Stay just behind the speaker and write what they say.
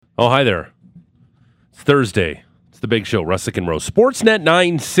Oh, hi there. It's Thursday. It's the big show, Russick and Rose. Sportsnet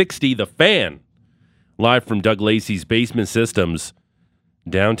 960, The Fan. Live from Doug Lacey's Basement Systems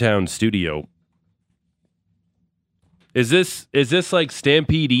downtown studio. Is this like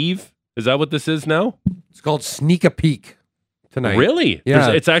Stampede Eve? Is that what this is now? It's called Sneak a Peek tonight. Really?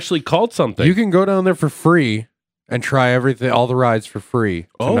 Yeah. It's actually called something. You can go down there for free and try everything, all the rides for free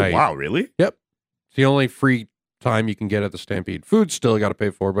tonight. Oh, wow, really? Yep. It's the only free time you can get at the Stampede. Food still got to pay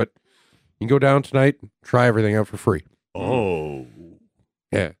for, but you can go down tonight and try everything out for free. Oh.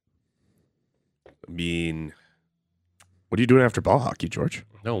 Yeah. I mean, what are you doing after ball hockey, George?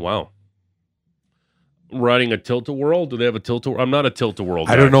 Oh, wow. Riding a tilt-a-whirl? Do they have a tilt-a-whirl? I'm not a tilt-a-whirl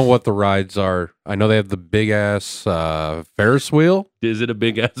guy. I don't know what the rides are. I know they have the big-ass Ferris wheel. Is it a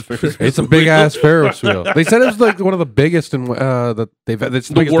big-ass Ferris wheel? It's a big-ass Ferris wheel. They said it was like one of the biggest in that they've had. It's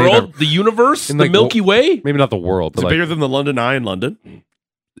The world? The universe? In The like, Milky Way? Maybe not the world, Is but it bigger than the London Eye in London?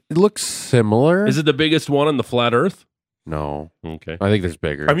 it looks similar. Is it the biggest one on the flat Earth? No. Okay. I think there's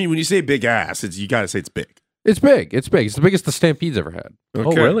bigger. I mean, when you say big ass, you got to say it's big. It's big. It's big. It's the biggest the Stampede's ever had.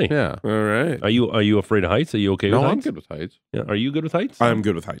 Oh, really? Yeah. All right. Are you afraid of heights? Are you okay with No, heights? I'm good with heights. Yeah. Are you good with heights? I'm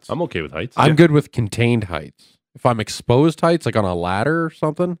good with heights. I'm okay with heights. I'm good with contained heights. If I'm exposed heights, like on a ladder or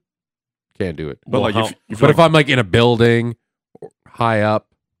something, can't do it. But Well, like, But if I'm like in a building high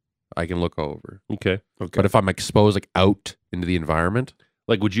up, I can look over. Okay. But if I'm exposed like out into the environment,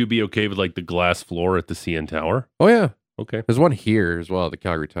 Like, would you be okay with like the glass floor at the CN Tower? oh yeah, Okay. there's one here as well, the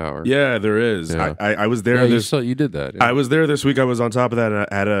Calgary Tower. yeah, there is. Yeah. I was there. Yeah, you did that. Yeah. I was there this week. I was on top of that, and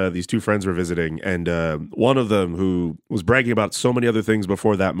I had these two friends were visiting, and one of them, who was bragging about so many other things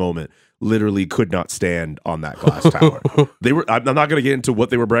before that moment, literally could not stand on that glass tower. They were. I'm not going to get into what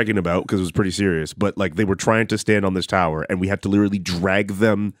they were bragging about because it was pretty serious, but like they were trying to stand on this tower, and we had to literally drag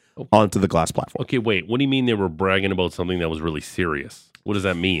them onto the glass platform. Okay, wait. What do you mean they were bragging about something that was really serious? What does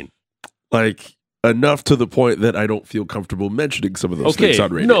that mean? Like enough to the point that I don't feel comfortable mentioning some of those things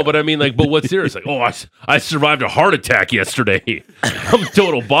on radio. No, but I mean, like, but what's serious? Like, oh, I survived a heart attack yesterday. I'm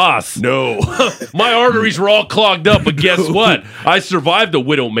total boss. No. My arteries were all clogged up, but guess what? I survived a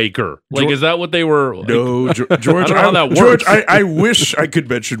widowmaker. Like, is that what they were? Like, No, George. I don't know how that works. George, I wish I could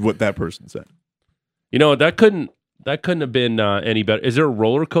mention what that person said. You know, that couldn't have been any better. Is there a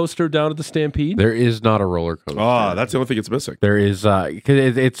roller coaster down at the Stampede? There is not a roller coaster. Oh, that's the only thing it's missing. There is, cause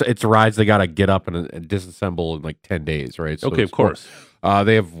it's rides they got to get up and disassemble in like 10 days, right? So Okay, of course.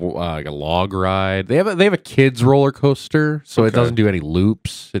 They have like a log ride. They have a kids roller coaster, so it doesn't do any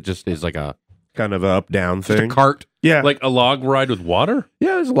loops. It just is like a Kind of a up-down just a thing. cart. Yeah. Like a log ride with water?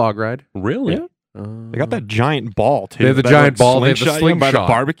 Yeah, it's a log ride. Really? Yeah. They got that giant ball too. They have the That, giant ball, they have the slingshot you by the slingshot.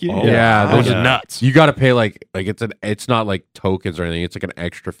 barbecue. Oh, yeah, those those are are nuts. You got to pay like it's not like tokens or anything. It's like an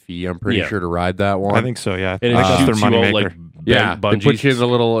extra fee. I'm pretty Yeah. sure to ride that one. I think so. Yeah, And it I think that's their shoots you money out maker. like Yeah, they bungees. put you in a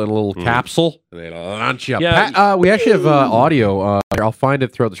little capsule. And they launch you up. Yeah. Pat, we actually have audio. I'll find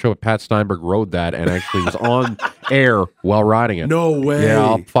it throughout the show. But Pat Steinberg rode that and actually was on air while riding it. No way. Yeah,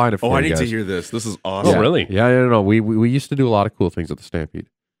 I'll find it for Oh, you I need guys. to hear this. This is awesome. Oh, really? Yeah, no. We used to do a lot of cool things at the Stampede.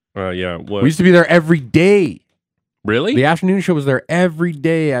 Yeah. What? We used to be there every day. Really? The afternoon show was there every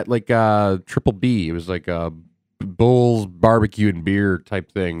day at like Triple B. It was like a Bulls barbecue and beer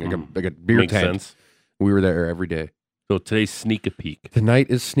type thing, like a beer Makes tent. sense. We were there every day. So today's Sneak a Peek. Tonight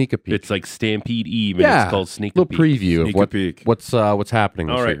is Sneak a Peek. It's like Stampede Eve, and Yeah. it's called Sneak a a little Peek. preview Sneak of a peek. what's happening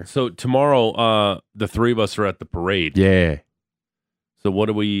this All right. year. So tomorrow, the three of us are at the parade. Yeah. So what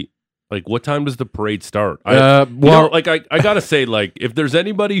do we like? What time does the parade start? Well, You know, like I gotta say, like if there's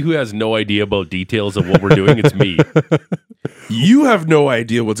anybody who has no idea about details of what we're doing, it's me. You have no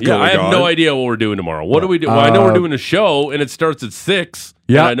idea what's Yeah, going on. I have no idea what we're doing tomorrow. What do we do? Well, I know we're doing a show, and it starts at 6.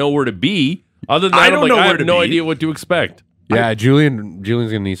 Yeah. And I know where to be. Other than that, I I'm don't like, know I where have to no be. idea what to expect. yeah, Julian's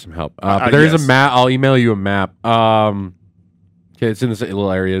gonna need some help. But there is yes. a map. I'll email you a map. Okay, it's in this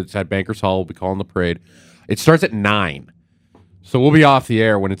little area. It's at Bankers Hall. We'll be calling the parade. It starts at 9. So we'll be off the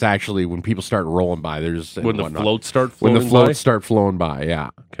air when people start rolling by. When the whatnot. floats start When floating the floats by? start flowing by,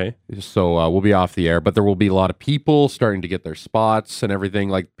 yeah. Okay. So we'll be off the air, but there will be a lot of people starting to get their spots and everything.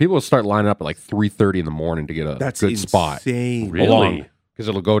 Like people will start lining up at like 3:30 in the morning to get a That's good spot. insane. Really? Because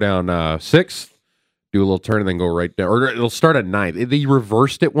it'll go down 6th, do a little turn, and then go right down. Or it'll start at 9th. They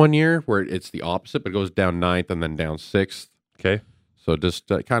reversed it one year where it's the opposite, but it goes down 9th and then down 6th. Okay. So it just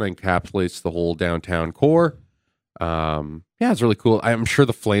kind of encapsulates the whole downtown core. Yeah, it's really cool. I'm sure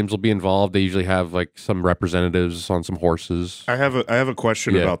the Flames will be involved. They usually have like some representatives on some horses. I have a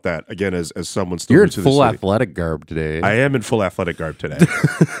question Yeah. about that. Again, as someone still You're in new to full the city. athletic garb today. I am in full athletic garb today.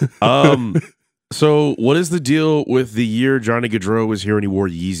 So what is the deal with the year Johnny Gaudreau was here and he wore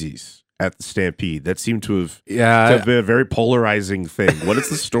Yeezys at the Stampede. That seemed to have Yeah, been a very polarizing thing. What is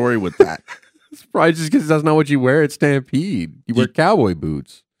the story with that? it's probably just because that's not what you wear at Stampede. You wear cowboy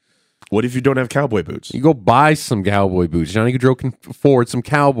boots. What if you don't have cowboy boots? You go buy some cowboy boots. Johnny Gaudreau can afford some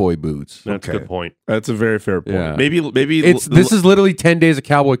cowboy boots. That's a good point. That's a very fair point. Yeah. Maybe This is literally 10 days of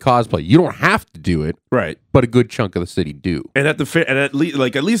cowboy cosplay. You don't have to do it, right. but a good chunk of the city do. And at the fair, and at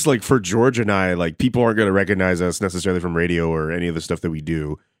least like for George and I, like people aren't going to recognize us necessarily from radio or any of the stuff that we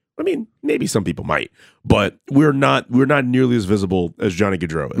do. I mean, maybe some people might, but we're not nearly as visible as Johnny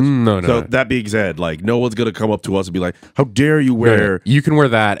Gaudreau is. No. So that being said, like no one's going to come up to us and be like, "How dare you wear?" You can wear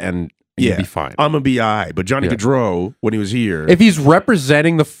that and you'd be fine. I'm a BI, but Johnny Gaudreau, when he was here, If he's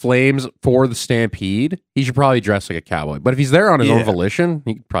representing the Flames for the Stampede, he should probably dress like a cowboy. But if he's there on his own volition,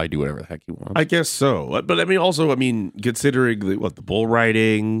 he can probably do whatever the heck he wants. I guess so. But I mean, also, considering the bull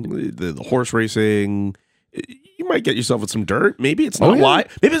riding, the horse racing, you might get yourself in some dirt. Maybe it's not wise.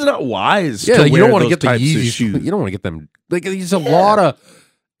 Maybe it's not wise. Yeah, to like, you wear don't want to those get the types of Yeezys. shoes. You don't want to get them. Like there's a lot of.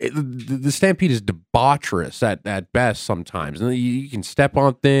 The Stampede is debaucherous at best sometimes, and you can step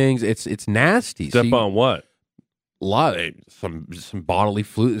on things. It's nasty. Step on what? A lot, some bodily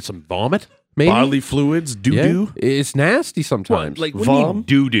fluid, some vomit, maybe Bodily fluids, doo doo. It's nasty sometimes. Like what do you mean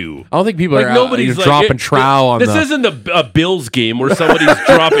doo-doo? I don't think people Like are nobody's like, dropping trowel on this the. isn't a Bills game where somebody's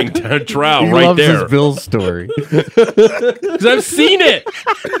dropping trowel He right loves there. his Bills story. Because I've seen it.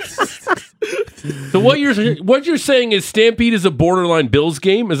 So what you're saying is Stampede is a borderline Bills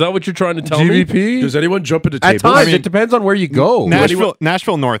game? Is that what you're trying to tell me? GVP. Does anyone jump into At tables? times, it depends on where you go.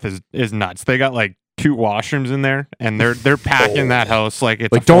 Nashville North is nuts. They got like 2 washrooms in there, and they're packing that house like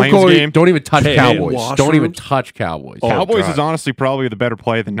it's Like a don't Flames go. game. Don't even touch Hey, Cowboys. Don't even washrooms? touch Cowboys. Cowboys God. is honestly probably the better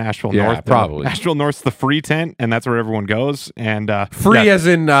play than Nashville Yeah, North. probably. Nashville North's the free tent, and that's where everyone goes. And Free yeah, as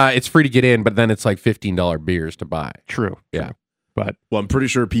in it's free to get in, but then it's like $15 beers to buy. true. Yeah. But Well, I'm pretty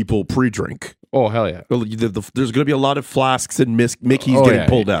sure people pre-drink. Oh hell yeah! Well, there's going to be a lot of flasks and Mickey's Oh, getting yeah.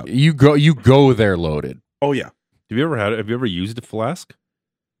 pulled out. You go there loaded. Oh yeah. Have you ever used a flask?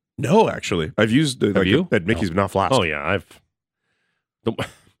 No, actually, I've used you? at Mickey's, but not flask. Oh yeah,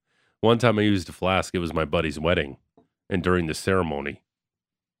 one time I used a flask. It was my buddy's wedding, and during the ceremony,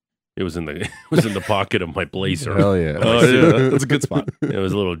 it was in the pocket of my blazer. Hell yeah! Oh yeah, that's a good spot. It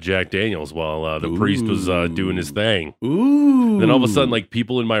was a little Jack Daniels while the priest was doing his thing. Ooh. Then all of a sudden, like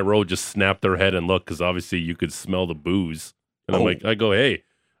people in my row just snapped their head and looked because obviously you could smell the booze. And I'm like, it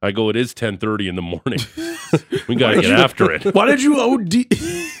is 10:30 in the morning. We gotta get after it. Why did you OD?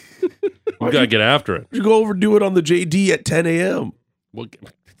 We gotta get after it. You go overdo it on the JD at 10 a.m. Well,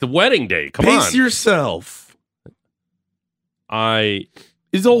 it's the wedding day. Come Pace on. yourself.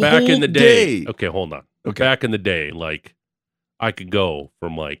 It's a Back whole in the day. day. Okay, hold on. Okay. Back in the day, like I could go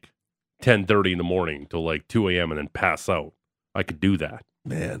from like 10:30 in the morning till like 2 a.m. and then pass out. I could do that.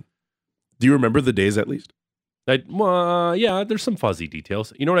 Man, do you remember the days at least? Yeah, there's some fuzzy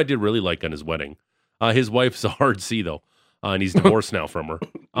details. You know what I did really like on his wedding? His wife's a hard C though, and he's divorced now from her.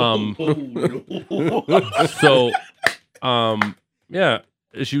 Yeah,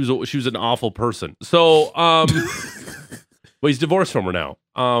 she was an awful person. So, well, he's divorced from her now.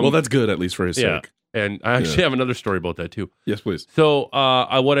 Well, that's good at least for his sake. And I actually have another story about that too. Yes, please. So,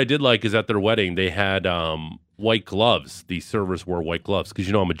 what I did like is at their wedding they had white gloves. The servers wore white gloves because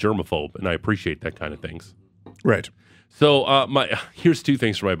I'm a germaphobe and I appreciate that kind of things. Right. So, here's 2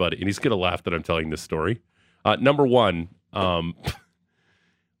 things for my buddy, and he's gonna laugh that I'm telling this story. Number one,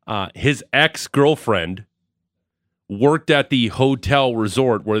 his ex-girlfriend worked at the hotel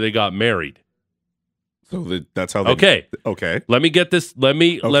resort where they got married. So that's how they... Okay. Okay. Let me get this.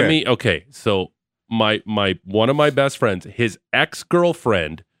 Okay. So my one of my best friends, his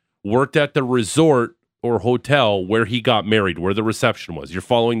ex-girlfriend worked at the resort or hotel where he got married, where the reception was. You're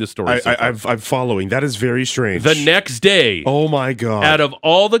following the story. I'm following. That is very strange. The next day, Oh my god. out of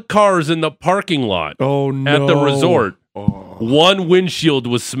all the cars in the parking lot Oh no. at the resort, Oh. one windshield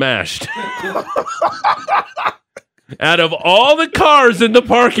was smashed. Out of all the cars in the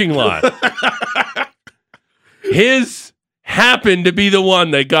parking lot, his happened to be the one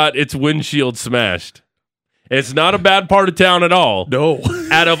that got its windshield smashed. It's not a bad part of town at all. No.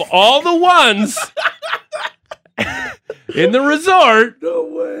 Out of all the ones in the resort, No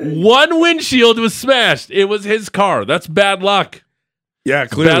way. one windshield was smashed. It was his car. That's bad luck. Yeah,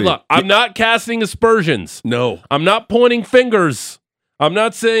 clearly. Bad luck. I'm not casting aspersions. No. I'm not pointing fingers. I'm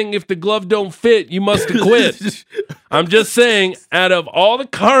not saying if the glove don't fit, you must have quit. I'm just saying, out of all the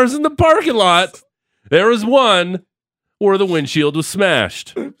cars in the parking lot, there was one where the windshield was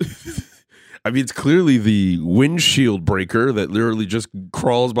smashed. I mean, it's clearly the windshield breaker that literally just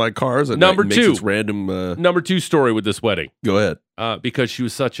crawls by cars and Number makes two. its random. Number 2 story with this wedding. Go ahead. Because she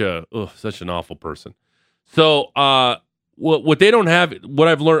was such an awful person. So, what they don't have, what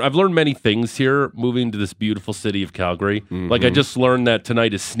I've learned many things here moving to this beautiful city of Calgary. Like I just learned that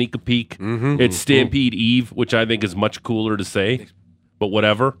tonight is Sneak a Peek. It's Stampede Eve, which I think is much cooler to say, but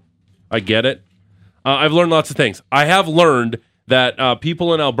whatever. I get it. I've learned lots of things. I have learned that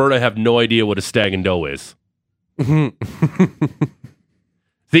people in Alberta have no idea what a stag and doe is.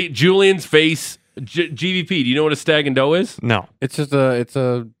 See, Julian's face, GVP, do you know what a stag and doe is? No. It's just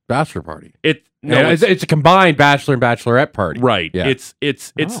a bachelor party. It's a combined bachelor and bachelorette party. right. Yeah. It's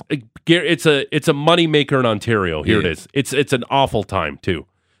a money maker in Ontario. Here it is. It's an awful time too.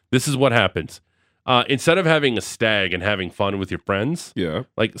 This is what happens. Instead of having a stag and having fun with your friends, Yeah.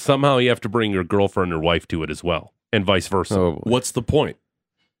 like somehow you have to bring your girlfriend or wife to it as well, and vice versa, Oh, boy. What's the point?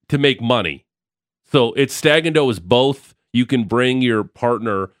 to make money. So it's stag and doe is both. You can bring your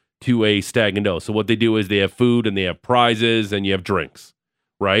partner to a stag and doe. So what they do is they have food and they have prizes and you have drinks,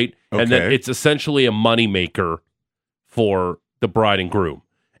 right? And then Okay. it's essentially a money maker for the bride and groom.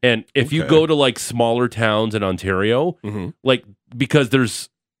 And if you Okay. go to like smaller towns in Ontario, Mhm. like because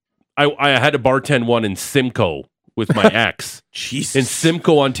I had to bartend one in Simcoe with my ex Jesus. in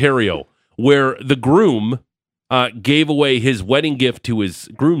Simcoe, Ontario, where the groom gave away his wedding gift to his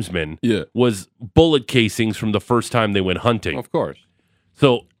groomsmen Yeah. was bullet casings from the first time they went hunting. Of course.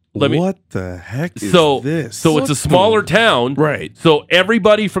 So What the heck is so this? so it's a smaller town, Right. So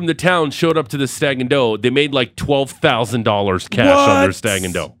everybody from the town showed up to the stag and doe. They made like $12,000 cash on their What? stag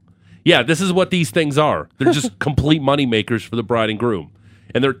and doe. Yeah, this is what these things are. They're just complete money makers for the bride and groom,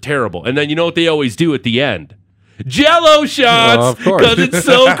 and they're terrible. And then you know what they always do at the end? Jello shots, Of course. because it's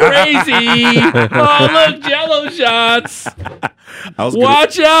so crazy. Oh, look, Jello shots. I was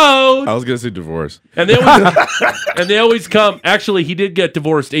Watch out. I was gonna say divorce. And they always come. Actually, he did get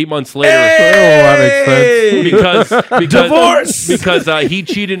divorced 8 months later. that makes sense. Because Divorce! because he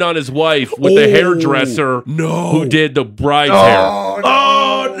cheated on his wife with the hairdresser No. who did the bride's hair.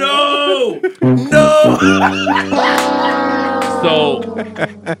 Oh no! No!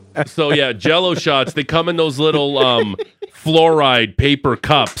 So yeah, Jello shots. They come in those little fluoride paper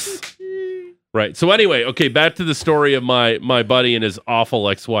cups. Right. So anyway, okay, back to the story of my buddy and his awful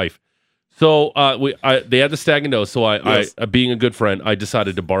ex-wife. So they had the stag and doe. So Yes. I being a good friend, I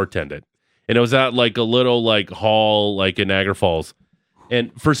decided to bartend it, and it was at like a little like hall like in Niagara Falls.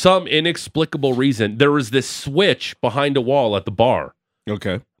 And for some inexplicable reason, there was this switch behind a wall at the bar.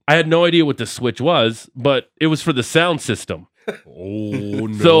 Okay. I had no idea what the switch was, but it was for the sound system. Oh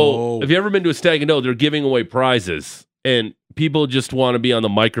no! So, if you ever been to a stag and doe, they're giving away prizes, and people just want to be on the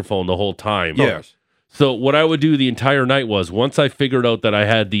microphone the whole time. Yes. So, what I would do the entire night was once I figured out that I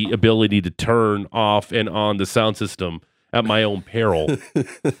had the ability to turn off and on the sound system at my own peril,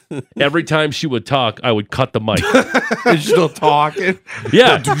 every time she would talk, I would cut the mic. Is still talking.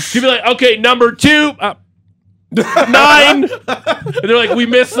 Yeah. She'd be like, okay, number 2, 9. And they're like, we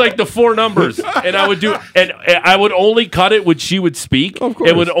missed like the 4 numbers. And I would do, and I would only cut it when she would speak. Of course.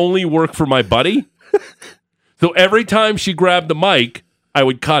 It would only work for my buddy. So every time she grabbed the mic, I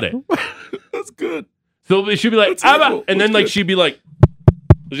would cut it. That's good. So she'd be like, That's evil. and then That's like she'd be like,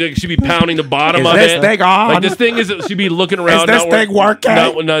 she'd be pounding the bottom Is of this it. thing on? Like this thing is, she'd be looking around. this thing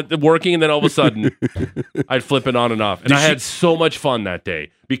working? Not working, and then all of a sudden, I'd flip it on and off. And I had so much fun that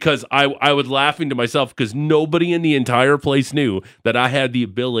day because I was laughing to myself because nobody in the entire place knew that I had the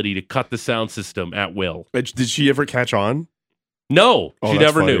ability to cut the sound system at will. Did she ever catch on? No, Oh, she that's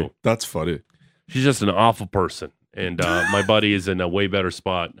never funny. knew. That's funny. She's just an awful person. And my buddy is in a way better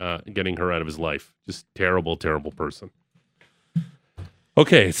spot getting her out of his life. Just terrible, terrible person.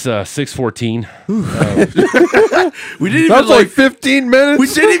 Okay, it's 6:14. We didn't even That's like 15 minutes. we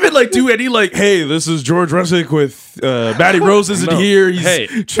didn't even like do any like, hey, this is George Russick with Matty Rose isn't No. here. He's Hey.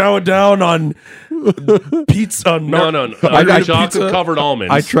 chowing down on pizza. No. I Chocolate covered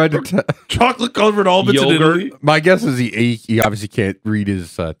almonds. I tried to. chocolate covered almonds in Yogurt. Italy. My guess is he obviously can't read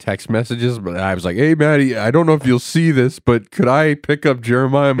his text messages, but I was like, "Hey, Maddie, I don't know if you'll see this, but could I pick up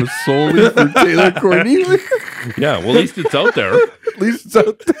Jeremiah Masoli for Taylor Cornelius? Yeah, well, at least it's out there. At least it's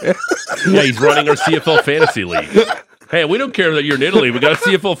out there." Yeah, he's running our CFL fantasy league. Hey, we don't care that you're in Italy. We got a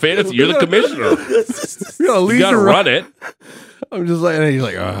CFL fantasy. You're the commissioner. Yeah, at You least got to you're run it. I'm just like, and he's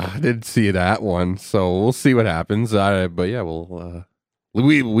like, I didn't see that one, so we'll see what happens. But yeah,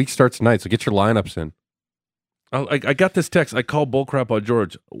 week starts tonight, so get your lineups in. I got this text. I called bullcrap on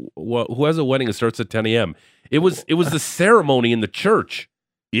George, who has a wedding that starts at 10 a.m. It was the ceremony in the church.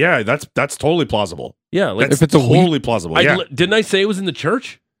 Yeah, that's totally plausible. Yeah, like That's if it's a totally plausible. Yeah. didn't I say it was in the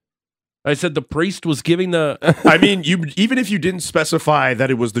church? I said the priest was giving the. I mean, even if you didn't specify that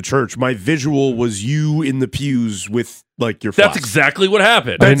it was the church, my visual was you in the pews with like your. That's floss. exactly what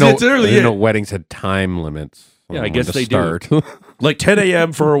happened. That's literally I didn't know it. weddings had time limits. Yeah, I guess to they start. do. Like 10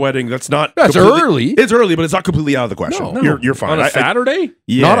 a.m. for a wedding. That's not. That's early. It's early, but it's not completely out of the question. No. You're fine. On a Saturday?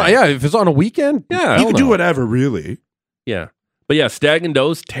 Yeah. Yeah, if it's on a weekend, yeah, You can do whatever, really. Yeah. But yeah, Stag and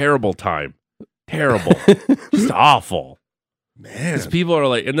Doe's, terrible time. Terrible. Just awful. Man. Because people are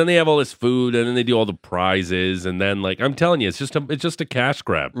like, and then they have all this food, and then they do all the prizes, and then like I'm telling you, it's just a cash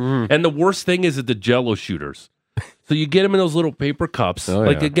grab. And the worst thing is the Jello shooters. So you get them in those little paper cups,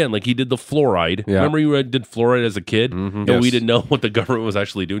 again, like he did the fluoride. Yeah. Remember you did fluoride as a kid, and Yes. we didn't know what the government was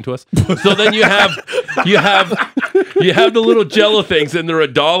actually doing to us. So then you have the little Jello things, and they're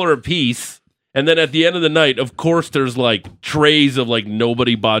 $1 a piece. And then at the end of the night, of course, there's like trays of like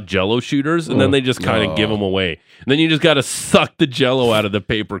nobody bought Jello shooters, and then they just kind of give them away. And then you just got to suck the Jello out of the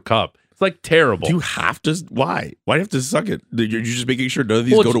paper cup. It's like terrible. Do you have to? Why? Why do you have to suck it? You're just making sure none of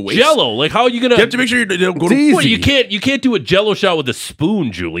these Well, go to it's waste. Jello. Like how are you gonna? You have to make sure they don't go It's to easy. Well, you can't do a Jello shot with a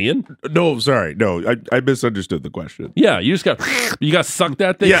spoon, Julian. No, sorry. No, I misunderstood the question. Yeah, you got to suck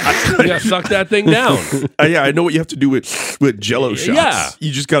that thing. Yeah. You got to suck that thing down. Yeah, I know what you have to do with Jello shots. Yeah.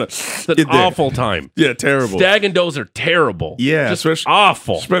 You just gotta. It's an awful time. Yeah, terrible. Stag and Does are terrible. Yeah, just especially-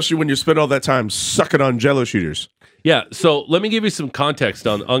 awful. Especially when you spend all that time sucking on Jello shooters. Yeah, so let me give you some context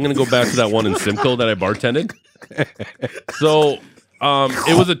on. I'm going to go back to that one in Simcoe that I bartended. So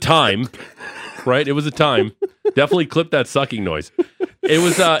it was a time, right? It was a time. Definitely clip that sucking noise. It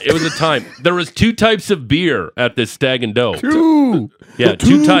was a time. There was 2 types of beer at this Stag and Doe. 2. Yeah,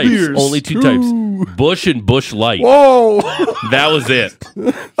 2 types. beers. Only 2 types. Bush and Bush Light. Whoa! That was it.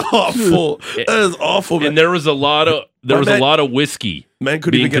 Awful. That is awful, man. And there was a lot of whiskey. Man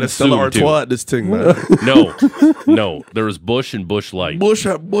couldn't being even get a Stella consumed, Artois at this thing, man. No. There was Bush and Bush Light. Bush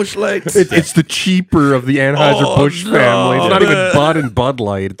Lights. It's the cheaper of the Anheuser-Busch no, family. It's not even man. Bud and Bud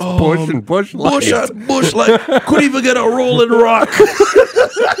Light. It's Bush and Bush Light. Bush Light. Couldn't even get a Rolling Rock.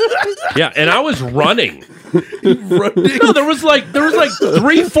 Yeah, and I was running. Running. No, there was like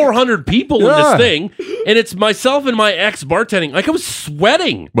 300-400 people in this thing, and it's myself and my ex bartending. Like I was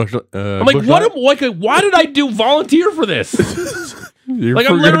sweating. I'm like, why did I do volunteer for this? Like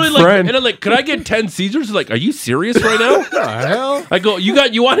I'm literally like, and I'm like, could I get 10 Caesars? Like, are you serious right now? the hell? I go,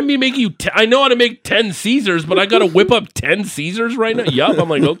 you wanted me to make you? I know how to make 10 Caesars, but I got to whip up 10 Caesars right now. Yup. I'm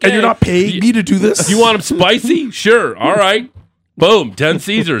like, okay. And you're not paying me to do this? You want them spicy? Sure. All right. Boom. 10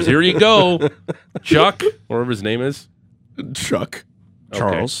 Caesars. Here you go. Chuck, whatever his name is. Chuck. Okay.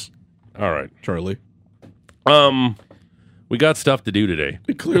 Charles. All right. Charlie. We got stuff to do today.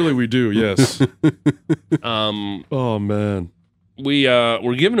 Clearly we do, yes. Oh, man.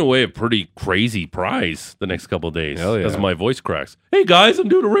 We're giving away a pretty crazy prize the next couple of days. Hell yeah. As my voice cracks. Hey guys, I'm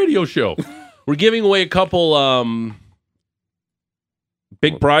doing a radio show. We're giving away a couple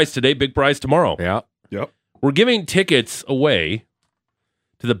big prize today, big prize tomorrow. Yeah. Yep. We're giving tickets away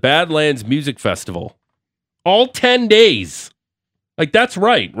to the Badlands Music Festival. All 10 days. Like that's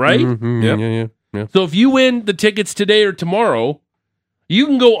right? Mm-hmm. Yep. Yeah. So if you win the tickets today or tomorrow, you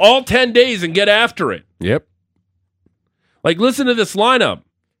can go all 10 days and get after it. Yep. Like, listen to this lineup.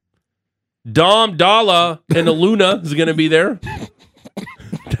 Dom, Dalla, and Aluna is going to be there.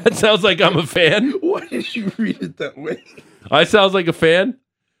 That sounds like I'm a fan. Why did you read it that way? I sounds like a fan.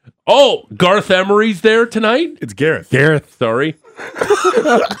 Oh, Garth Emery's there tonight? It's Gareth. Sorry.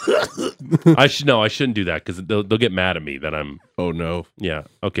 I shouldn't do that because they'll get mad at me that I'm. Oh, no. Yeah.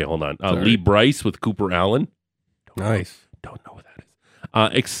 Okay, hold on. Lee Bryce with Cooper Allen. Nice. Don't know what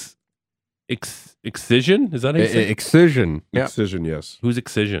that is. Excision? Is that how you say it? Excision. Yeah. Excision, yes. Who's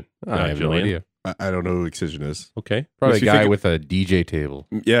Excision? I have no idea. I don't know who Excision is. Okay. Probably Makes a you guy think- with a DJ table.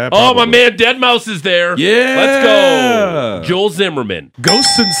 Yeah. Oh, my probably. man, Deadmau5 is there. Yeah. Let's go. Joel Zimmerman.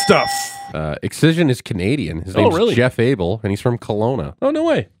 Ghosts and stuff. Excision is Canadian. His Oh, name's really? Jeff Abel, and he's from Kelowna. Oh, no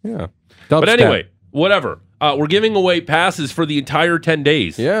way. Yeah. But Dubstep. anyway, whatever. We're giving away passes for the entire 10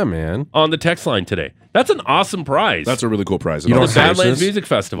 days Yeah, man. on the text line today. That's an awesome prize. That's a really cool prize. You for know, the what Badlands is? Music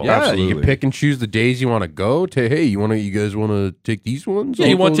Festival. Yeah, Absolutely. you can pick and choose the days you want to go to. Hey, you guys want to take these ones? Yeah,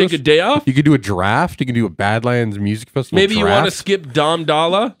 you want to take a day off? You could do a draft. You can do a Badlands Music Festival. Maybe you want to draft. skip Dom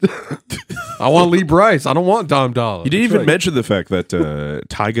Dalla? I want Lee Bryce. I don't want Dom Dollar. You didn't even mention the fact that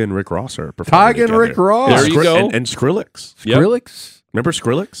Tyga and Rick Ross are performing Tyga and Rick together. Ross. There you go. And Skrillex. Yep. Skrillex. Remember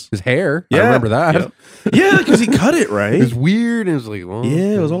Skrillex? His hair. Yeah. I remember that. Yep. Yeah, because he cut it, It right? was weird. It was like, well,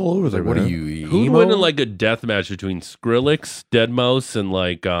 Yeah, it was all over It's there. like, what are man. you? Who'd emo? win in like a death match between Skrillex, Deadmau5, and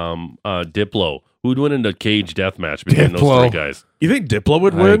like Diplo? Who'd win in a cage death match between those Diplo. three guys? You think Diplo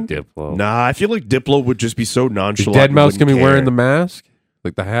would I win? think Diplo. Nah, I feel like Diplo would just be so Is nonchalant. Deadmau5 gonna be wearing the mask?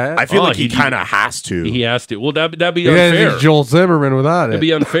 Like the hat? I feel like he he- kind of has to. He has to. Well, that'd be Yeah, unfair. he's Joel Zimmerman without That'd it.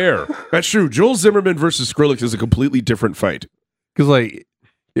 be unfair. That's true. Joel Zimmerman versus Skrillex is a completely different fight. Because, like,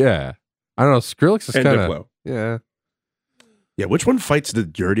 yeah. I don't know. Skrillex is And kind of. Diplo. Yeah. Yeah, which one fights the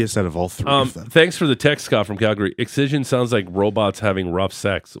dirtiest out of all three of them? Thanks for the text, Scott from Calgary. Excision sounds like robots having rough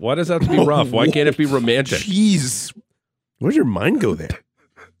sex. Why does that have to be rough? Why can't it be romantic? Jeez. Where'd your mind go there?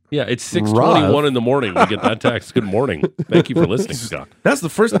 Yeah, it's 6:21 in the morning. We get that text. Good morning. Thank you for listening, Scott. That's the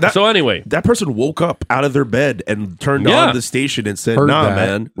first. So anyway, that person woke up out of their bed and turned Yeah. on the station and said, Heard "Nah, that.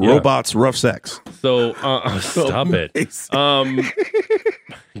 man, Yeah. robots, rough sex." so stop it. Amazing.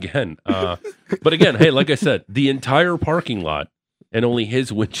 Again, but again, hey, like I said, the entire parking lot and only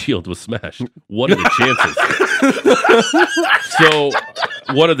his windshield was smashed. What are the chances? So,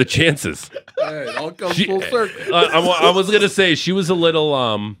 what are the chances? It all comes She- full circle. I was gonna say she was a little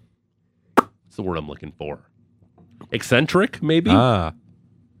what's the word I'm looking for? Eccentric, maybe, Ah.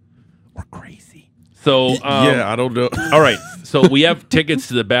 or crazy. So Yeah, I don't know. all right. So we have tickets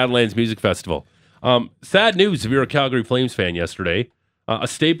to the Badlands Music Festival. Sad news if you're a Calgary Flames fan yesterday. A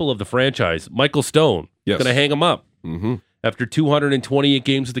staple of the franchise, Michael Stone, Yes. going to hang him up. Mm-hmm. After 228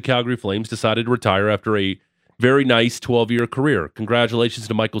 games with the Calgary Flames, decided to retire after a very nice 12-year career. Congratulations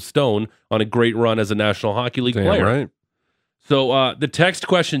to Michael Stone on a great run as a National Hockey League Damn player. right. So the text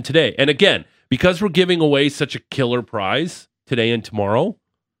question today, and again, because we're giving away such a killer prize today and tomorrow,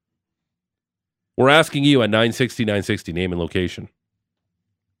 we're asking you at 960, name and location.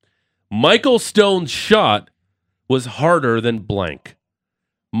 Michael Stone's shot was harder than blank.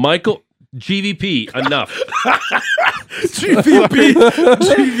 Michael, GVP, enough. GVP.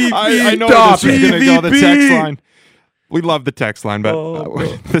 GVP. I know Stop this is going to go the GVP. text line. We love the text line, but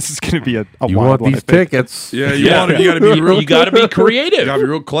Oh. this is going to be a You wild want one, I these think. tickets? Yeah, you Yeah. want to. You got to be real. You got to be You creative. got to be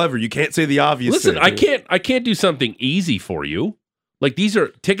real clever. You can't say the obvious. Listen, thing. I can't do something easy for you. Like these are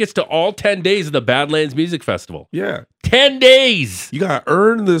tickets to all 10 days of the Badlands Music Festival. Yeah, 10 days. you got to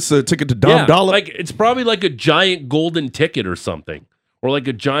earn this ticket to Dom Yeah, Dollop. like it's probably like a giant golden ticket or something, or like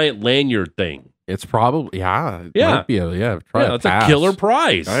a giant lanyard thing. It's probably, yeah. It Yeah. might be try Yeah, to it's pass. a killer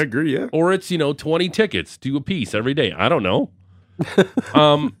prize. I agree. Yeah. Or it's 20 tickets, do a piece every day. I don't know.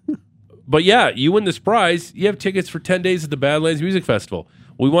 But yeah, you win this prize. You have tickets for 10 days at the Badlands Music Festival.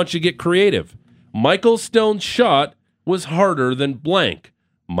 We want you to get creative. Michael Stone's shot was harder than blank.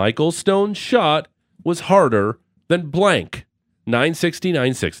 Michael Stone's shot was harder than blank.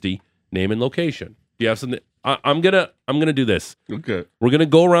 960, name and location. Do you have something? I'm gonna do this. Okay. We're gonna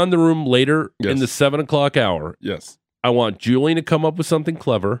go around the room later Yes. in the 7:00 hour. Yes. I want Julian to come up with something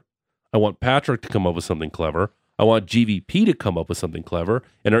clever. I want Patrick to come up with something clever. I want GVP to come up with something clever,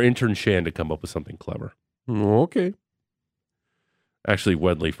 and our intern Shan to come up with something clever. Okay. Actually,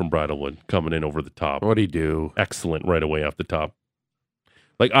 Wedley from Bridalwood coming in over the top. What'd he do? Excellent right away off the top.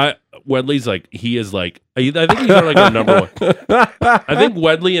 Like Wedley's like he is like I think he's our, like our number one. I think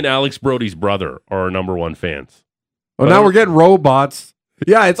Wedley and Alex Brody's brother are our number one fans. Oh, now we're getting robots.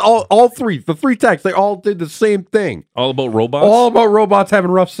 Yeah, it's all three. The three texts, they all did the same thing. All about robots. All about robots having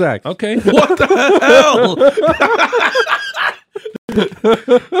rough sex. Okay. What the hell?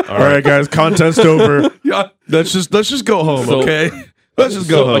 All right, guys. Contest over. Yeah. Let's just go home. So- Okay. Let's just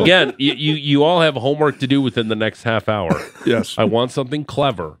go So home. again, you all have homework to do within the next half hour. Yes. I want something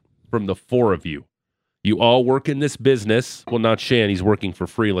clever from the four of you. You all work in this business. Well, not Shan. He's working for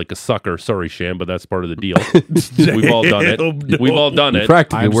free like a sucker. Sorry, Shan, but that's part of the deal. We've all done it. We've all done it.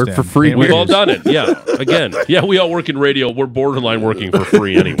 Practically work for understand. free. Can't We've years. all done it. Yeah. Again, yeah, we all work in radio. We're borderline working for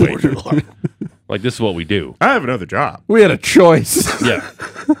free anyway. Like, this is what we do. I have another job. We had a choice. Yeah.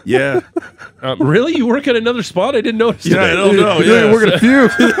 Yeah. Really? You work at another spot? I didn't notice Yeah, I today. don't know. Yeah, Yeah. we're gonna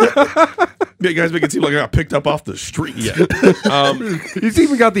few. You guys make it seem like I got picked up off the street. Yeah. He's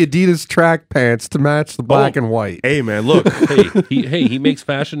even got the Adidas track pants to match the black and white. Hey, man, look. He makes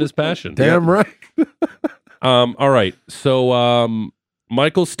fashion his passion. Damn right. All right. So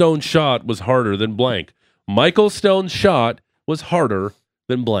Michael Stone's shot was harder than blank. Michael Stone's shot was harder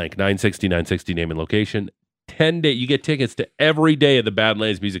than blank. 960, name and location. 10 day. You get tickets to every day of the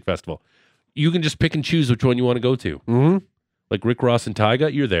Badlands Music Festival. You can just pick and choose which one you want to go to. Mm-hmm. Like Rick Ross and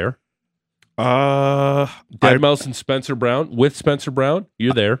Tyga, you're there. I Deadmau5 and Spencer Brown with Spencer Brown,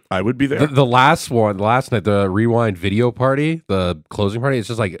 you're there. would be there. The last night, the Rewind video party, the closing party, it's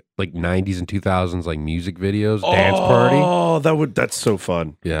just like 90s and 2000s like music videos, dance party. Oh, that's so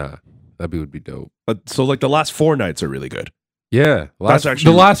fun. Yeah, would be dope. So like the last 4 nights are really good. Yeah, actually-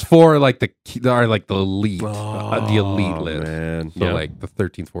 the last four are like the elite, the elite Oh, list. man. So Yeah. like the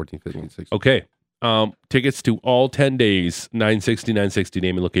 13th, 14th, 15th, 16th. Okay. Tickets to all 10 days, 960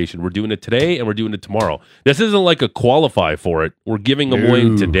 name and location. We're doing it today and we're doing it tomorrow. This isn't like a qualify for it. We're giving them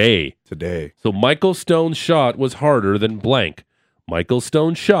away today. So Michael Stone's shot was harder than blank. Michael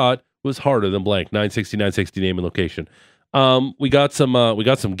Stone's shot was harder than blank. 960 name and location. We got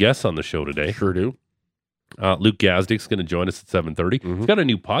some guests on the show today. Sure do. Luke Gazdick's going to join us at 7:30. He's got a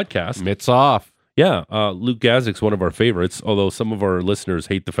new podcast. Mitts off. Yeah, Luke Gazdick's one of our favorites, although some of our listeners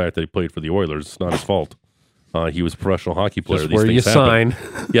hate the fact that he played for the Oilers. It's not his fault. He was a professional hockey player. Just where you sign.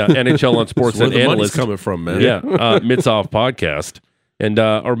 Yeah, NHL on Sports Where the analyst. money's coming from, man. Yeah, Mitts Off podcast. And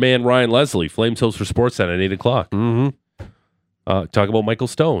our man Ryan Leslie, Flames host for Sportsnet at 8 o'clock. Talk about Michael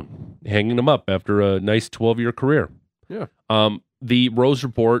Stone, hanging him up after a nice 12-year career. Yeah. The Rose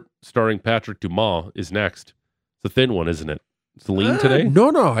Report starring Patrick Dumas is next. It's a thin one, isn't it? It's lean today?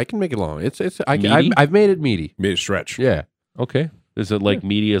 No, I can make it long. I've made it meaty. Made it stretch. Yeah. Okay. Is it like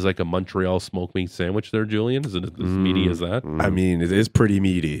meaty as like a Montreal smoked meat sandwich there, Julian? Is it as meaty as that? I mean, it is pretty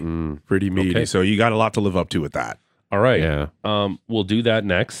meaty. Pretty meaty. Okay. So you got a lot to live up to with that. All right. Yeah. We'll do that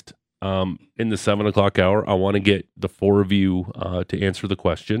next. In the 7 o'clock hour, I want to get the four of you to answer the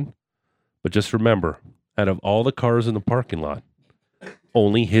question. But just remember, out of all the cars in the parking lot,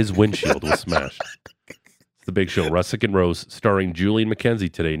 only his windshield was smashed. It's the big show. Russick and Rose, starring Julian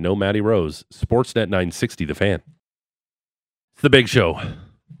McKenzie today. No Matty Rose. Sportsnet 960, The Fan. It's the big show.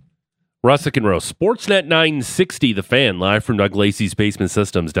 Russick and Rose. Sportsnet 960, The Fan, live from Doug Lacey's Basement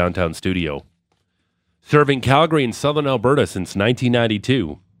Systems downtown studio. Serving Calgary and Southern Alberta since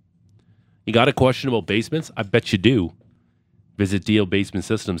 1992. You got a question about basements? I bet you do. Visit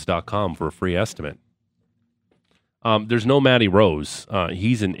dealbasementsystems.com for a free estimate. There's no Matty Rose.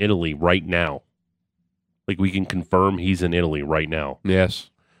 He's in Italy right now. Like, we can confirm he's in Italy right now. Yes.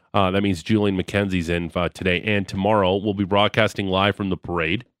 That means Julian McKenzie's in today and tomorrow. We'll be broadcasting live from the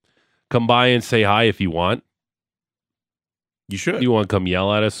parade. Come by and say hi if you want. You should. You want to come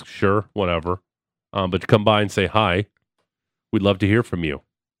yell at us? Sure, whatever. But come by and say hi. We'd love to hear from you.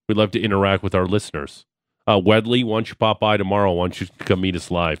 We'd love to interact with our listeners. Wedley, why don't you pop by tomorrow? Why don't you come meet us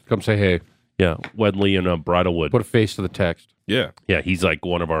live? Come say hey. Yeah, Wedley in Bridlewood. Put a face to the text. Yeah. Yeah, he's like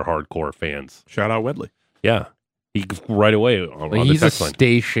one of our hardcore fans. Shout out Wedley. Yeah. He right away on Like, the he's a text line.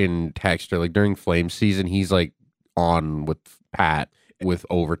 station texter. Like during Flame season, he's like on with Pat with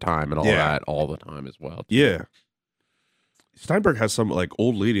overtime and all that all the time as well. Yeah. Steinberg has some like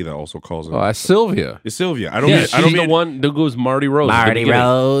old lady that also calls him. Oh, Sylvia. It's Sylvia. I She's the one that goes Marty Rose. Marty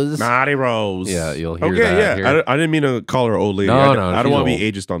Rose. Marty Rose. Yeah, you'll hear okay, that. yeah. I didn't mean to call her old lady. No, I don't want to she's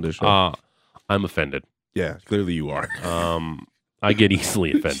be ageist on this show. I'm offended. Yeah, clearly you are. I get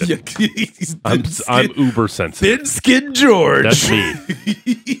easily offended. Yeah, I'm uber sensitive. Thin Skin George. That's me.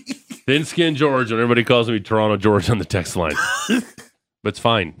 Thin Skin George, and everybody calls me Toronto George on the text line. But it's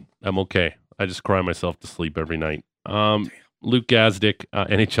fine. I'm okay. I just cry myself to sleep every night. Luke Gazdick,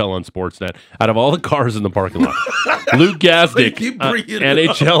 NHL on Sportsnet. Out of all the cars in the parking lot, Luke Gazdick,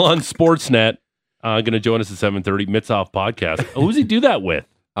 NHL on Sportsnet, going to join us at 7:30. Mitsoff podcast. Who's he do that with?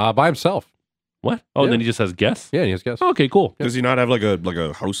 By himself. What? Oh, and then he just has guests? Yeah, he has guests. Okay, cool. Does he not have like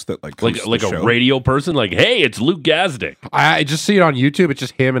a host that like hosts Like the a show? radio person? Like, hey, it's Luke Gazdick. I just see it on YouTube. It's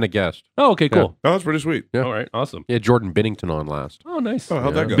just him and a guest. Oh, okay, cool. Oh, that's pretty sweet. Yeah. All right, awesome. Yeah, Jordan Binnington on last. Oh, nice. Oh,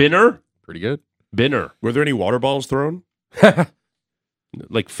 how'd that go? Binner? Pretty good. Binner. Were there any water balls thrown?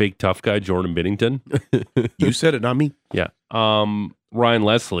 Like fake tough guy Jordan Binnington. You said it, not me. Yeah. Ryan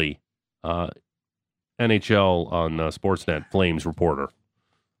Leslie, NHL on Sportsnet, Flames reporter,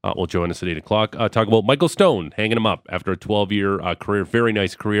 will join us at 8 o'clock. Talk about Michael Stone, hanging him up after a 12-year career. Very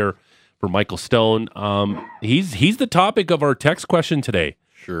nice career for Michael Stone. He's the topic of our text question today.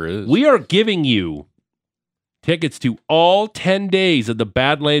 Sure is. We are giving you tickets to all 10 days of the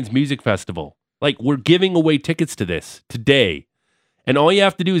Badlands Music Festival. Like, we're giving away tickets to this today. And all you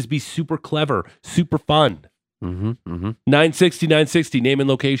have to do is be super clever, super fun. 960, name and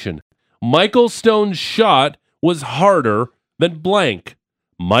location. Michael Stone's shot was harder than blank.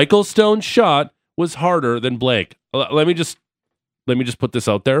 Michael Stone's shot was harder than blank. Let me just put this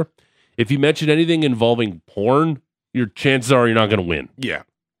out there. If you mention anything involving porn, your chances are you're not going to win. Yeah.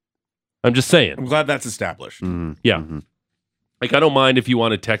 I'm just saying. I'm glad that's established. Yeah. Like, I don't mind if you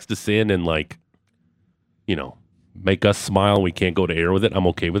want to text us in and, like, you know, make us smile. We can't go to air with it. I'm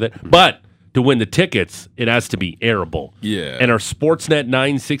okay with it. But to win the tickets, it has to be airable. Yeah. And our Sportsnet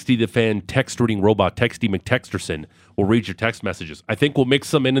 960 The Fan text reading robot, Texty McTexterson, will read your text messages. I think we'll mix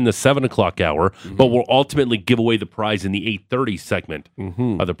some in the 7 o'clock hour, but we'll ultimately give away the prize in the 8:30 segment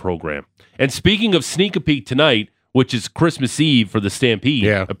of the program. And speaking of Sneak a Peek tonight, which is Christmas Eve for the Stampede,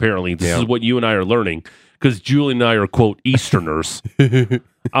 apparently. This is what you and I are learning, because Julie and I are, quote, Easterners.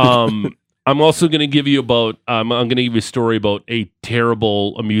 I'm also going to give you I'm going to give you a story about a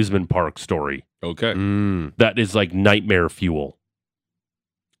terrible amusement park story. Okay. That is like nightmare fuel.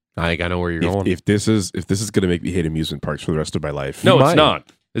 I think I know where you're going. If this is going to make me hate amusement parks for the rest of my life. No, You it's might.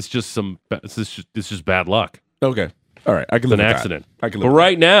 not. It's just it's just bad luck. Okay. All right. I can It's live an with accident. That. I can But live with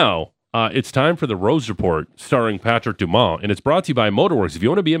right now, it's time for the Rose Report, starring Patrick Dumont, and it's brought to you by Motorworks. If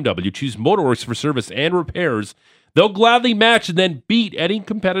you own a BMW, choose Motorworks for service and repairs. They'll gladly match and then beat any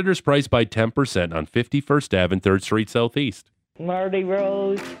competitor's price by 10% on 51st Ave and 3rd Street Southeast. Marty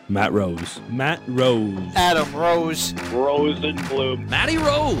Rose. Matt Rose. Matt Rose. Adam Rose. Rose and Bloom. Matty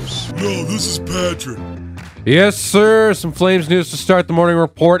Rose. No, this is Patrick. Yes, sir. Some Flames news to start the morning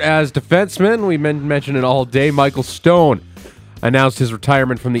report as defenseman. We mentioned it all day. Michael Stone announced his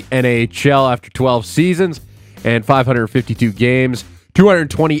retirement from the NHL after 12 seasons and 552 games,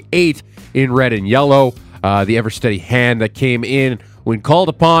 228 in red and yellow. The ever-steady hand that came in when called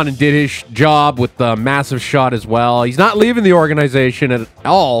upon and did his job with the massive shot as well. He's not leaving the organization at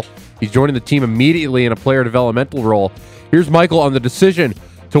all. He's joining the team immediately in a player developmental role. Here's Michael on the decision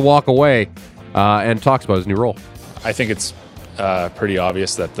to walk away and talks about his new role. I think it's pretty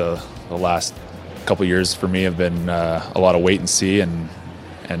obvious that the last couple years for me have been a lot of wait and see and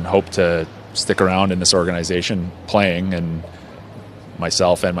hope to stick around in this organization playing, and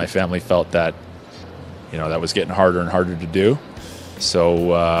myself and my family felt that that was getting harder and harder to do.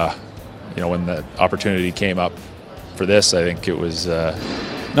 So when the opportunity came up for this, I think it was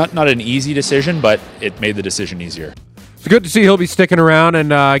not an easy decision, but it made the decision easier. It's good to see he'll be sticking around and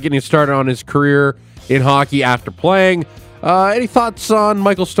getting started on his career in hockey after playing. Any thoughts on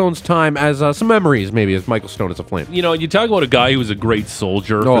Michael Stone's time as some memories, maybe, as Michael Stone as a Flame? You talk about a guy who was a great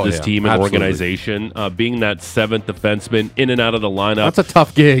soldier for this team and absolutely. organization, being that seventh defenseman in and out of the lineup. That's a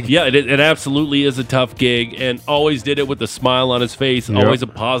tough gig. Yeah, it absolutely is a tough gig, and always did it with a smile on his face, always a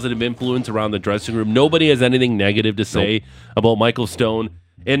positive influence around the dressing room. Nobody has anything negative to say about Michael Stone,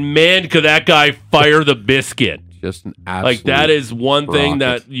 and man, could that guy fire the biscuit. Just an absolute Like, that is one thing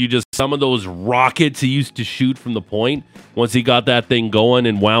rocket. that some of those rockets he used to shoot from the point, once he got that thing going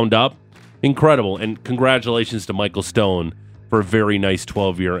and wound up, incredible. And congratulations to Michael Stone for a very nice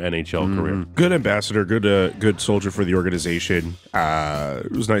 12-year NHL career. Good ambassador, good soldier for the organization.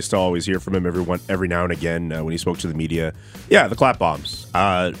 It was nice to always hear from him every now and again when he spoke to the media. Yeah, the clap bombs,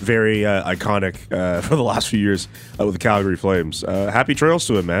 very iconic for the last few years with the Calgary Flames. Happy trails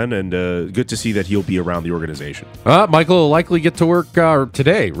to him, man, and good to see that he'll be around the organization. Michael will likely get to work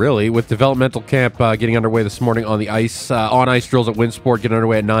today, really, with developmental camp getting underway this morning on the ice. On-ice drills at Winsport get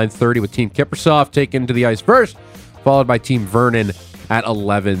underway at 9:30 with Team Kippersoft taken to the ice first, followed by Team Vernon at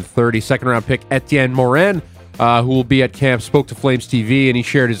 11:30. Second-round pick Etienne Morin, who will be at camp, spoke to Flames TV, and he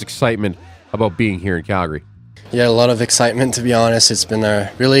shared his excitement about being here in Calgary. Yeah, a lot of excitement, to be honest. It's been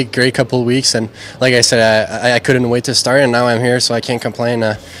a really great couple of weeks, and like I said, I couldn't wait to start, and now I'm here, so I can't complain.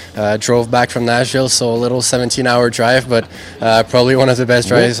 Drove back from Nashville, so a little 17-hour drive, but probably one of the best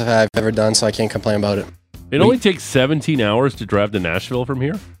drives I've ever done, so I can't complain about it. It only takes 17 hours to drive to Nashville from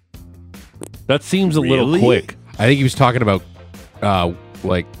here? That seems a little quick. I think he was talking about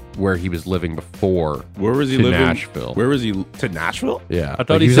where he was living before. Where was he to living? Nashville. Where was he? To Nashville? Yeah. I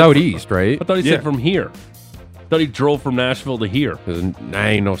thought he was said out east, right? I thought he said from here. I thought he drove from Nashville to here. I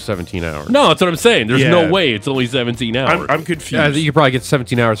ain't no 17 hours. No, that's what I'm saying. There's Yeah. no way it's only 17 hours. I'm confused. Yeah, you could probably get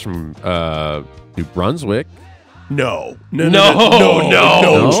 17 hours from New Brunswick. No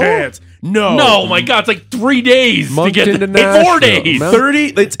chance. No, my God, it's like 3 days Moncton to get to there. 4 Nashville. days. Mount- 30.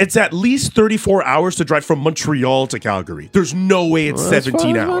 It's at least 34 hours to drive from Montreal to Calgary. There's no way it's Well, that's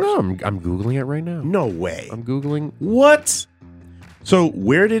 17 fine. hours. I'm Googling it right now. No way. I'm Googling. What? So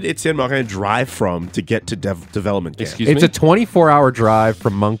where did Etienne Morin drive from to get to development camp? Excuse It's me? a 24-hour drive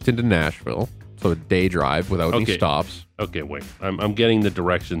from Moncton to Nashville, so a day drive without any Okay. stops. Okay, wait. I'm getting the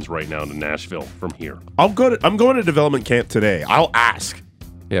directions right now to Nashville from here. I'm going to development camp today. I'll ask.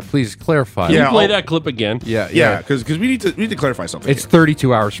 Yeah, please clarify. Can Yeah, you play I'll- that clip again? Yeah, because we need to clarify something. It's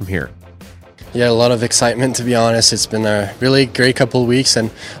 32 hours from here. Yeah, a lot of excitement, to be honest. It's been a really great couple of weeks, and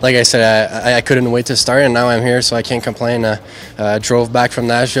like I said, I couldn't wait to start, and now I'm here, so I can't complain. Drove back from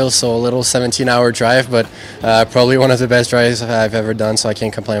Nashville, so a little 17-hour drive, but probably one of the best drives I've ever done, so I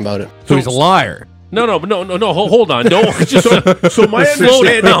can't complain about it. So he's a liar. No. Hold on. Don't just So my slow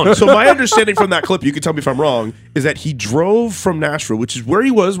down. understanding, so my understanding from that clip, you can tell me if I'm wrong, is that he drove from Nashville, which is where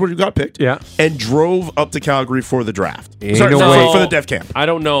he got picked, Yeah. and drove up to Calgary for the draft. Ain't Sorry, no for- way. for the dev camp. I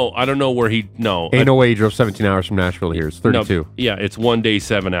don't know where he. No. Ain't no way he drove 17 hours from Nashville here. It's 32. No, yeah, it's 1 day,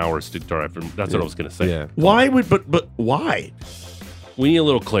 7 hours to drive from. That's what I was going to say. Yeah. Why would but why? We need a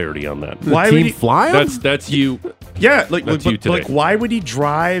little clarity on that. Why Team would he, fly him? That's you. Yeah, That's you today. why would he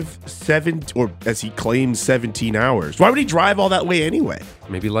drive 7 or as he claims 17 hours? Why would he drive all that way anyway?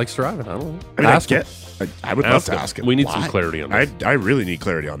 Maybe he likes driving. I don't know. I mean, I would love Ask to him. ask him. We need why? some clarity on this. I really need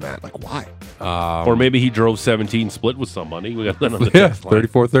clarity on that. Like, why? Or maybe he drove 17, split with somebody. We got that on the Yeah, text line.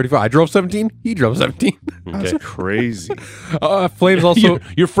 34, 35. I drove 17. He drove 17. Okay. That's crazy. Flames also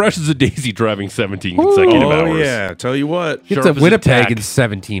You're fresh as a daisy driving 17 consecutive Oh hours. yeah, tell you what. get sharp to as a Winnipeg tack. in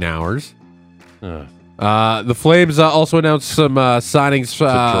 17 hours. Uh, The Flames also announced some signings. It's a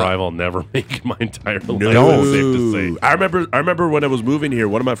drive I'll never make in my entire life. No, Safe to say. I remember when I was moving here.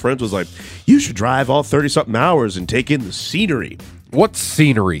 One of my friends was like, "You should drive all 30-something hours and take in the scenery." What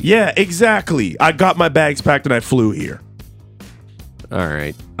scenery? Yeah, exactly. I got my bags packed and I flew here. All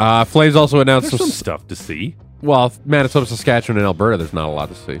right. Flames also announced There's some some. stuff to see. Well, Manitoba, Saskatchewan, and Alberta, there's not a lot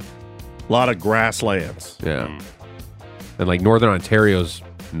to see. A lot of grasslands. Yeah. And like Northern Ontario's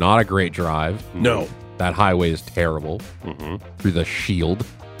not a great drive. No. That highway is terrible through the Shield.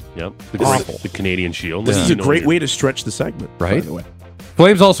 Yep. Awful. The Canadian Shield. This Yeah. is a You know great what way to stretch the segment, by Right? the way.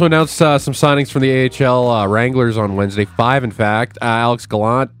 Flames also announced some signings from the AHL Wranglers on Wednesday. 5, in fact. Alex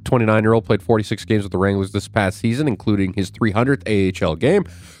Gallant, 29-year-old, played 46 games with the Wranglers this past season, including his 300th AHL game.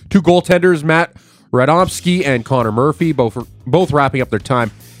 2 goaltenders, Matt Radomski and Connor Murphy, both wrapping up their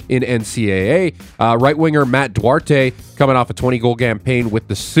time in NCAA. Right winger Matt Duarte coming off a 20-goal campaign with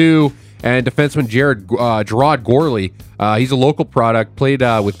the Sioux. And defenseman Gerard Gorley, he's a local product, played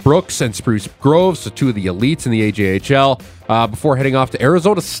with Brooks and Spruce Grove, so 2 of the elites in the AJHL, before heading off to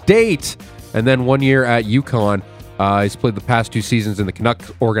Arizona State and then 1 year at UConn. He's played the past 2 seasons in the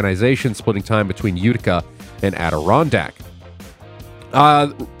Canucks organization, splitting time between Utica and Adirondack.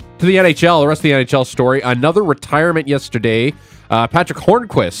 To the NHL, the rest of the NHL story, another retirement yesterday. Patrick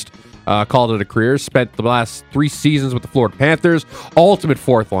Hornquist called it a career, spent the last 3 seasons with the Florida Panthers, ultimate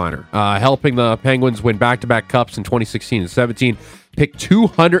fourth liner, helping the Penguins win back-to-back cups in 2016 and 17, picked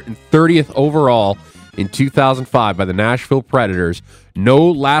 230th overall in 2005 by the Nashville Predators. No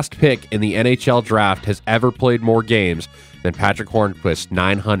last pick in the NHL draft has ever played more games than Patrick Hornquist,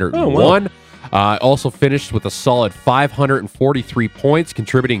 901. Also finished with a solid 543 points,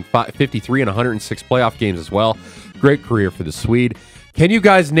 contributing 53 and 106 playoff games as well. Great career for the Swede. Can you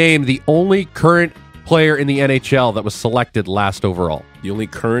guys name the only current player in the NHL that was selected last overall? The only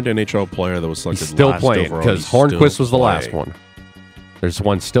current NHL player that was selected He's still last playing overall. because He's still Hornquist was the last playing. one. There's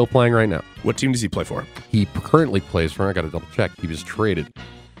one still playing right now. What team does he play for? He currently plays for, I got to double check, he was traded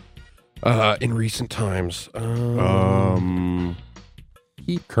in recent times.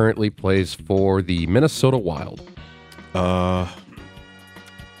 He currently plays for the Minnesota Wild.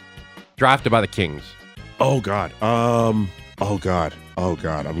 Drafted by the Kings. Oh God. I'm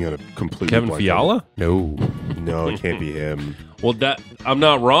gonna completely Kevin blank Fiala? No. on it. No, it can't be him. Well, I'm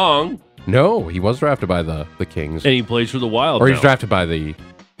not wrong. No, he was drafted by the Kings. And he plays for the Wild Or he now. was drafted by the,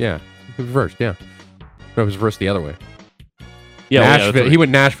 he was reversed, No, he was reversed the other way. Yeah, Nashville. that's right. He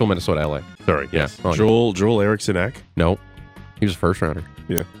went Nashville, Minnesota, LA. Sorry, yes. Oh, Joel Eriksson Ek. no. He was a first rounder.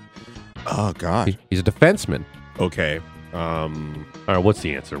 Yeah. Oh God. He's a defenseman. Okay. All right, what's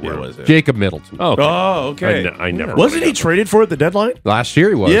the answer? What was it? Jacob Middleton. Oh, okay. Oh, okay. I never. Wasn't he traded for at the deadline? Last year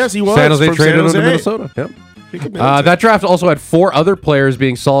he was. Yes, he was, San Jose from traded San him to Jose. Minnesota. Yep. That draft also had 4 other players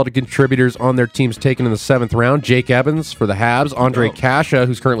being solid contributors on their teams taken in the 7th round. Jake Evans for the Habs, Andre Kasha,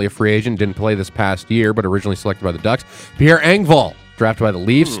 who's currently a free agent, didn't play this past year, but originally selected by the Ducks. Pierre Engvall, drafted by the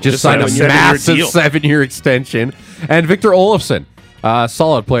Leafs, just signed a signed a 7-year massive deal. 7-year extension. And Victor Olofsson,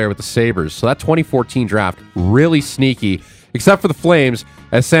 solid player with the Sabres. So that 2014 draft, really sneaky, except for the Flames,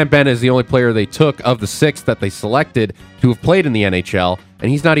 as Sam Bennett is the only player they took of the 6 that they selected to have played in the NHL, and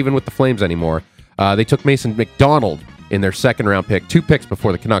he's not even with the Flames anymore. They took Mason McDonald in their 2nd round pick, 2 picks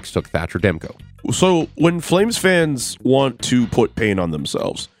before the Canucks took Thatcher Demko. So when Flames fans want to put pain on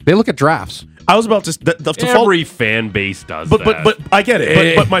themselves, They look at drafts. I was about to. The Every fan base does But that. I get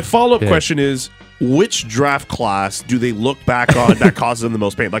it. But my follow up question is, which draft class do they look back on that causes them the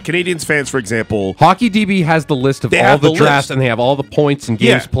most pain? Like Canadians fans, for example. Hockey DB has the list of They all have the the drafts, list. and they have all the points and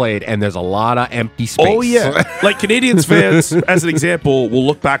games Yeah. played, and there's a lot of empty space. Oh yeah, like Canadians fans, as an example, will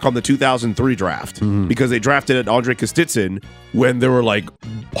look back on the 2003 draft because they drafted Andre Kostitsyn when there were like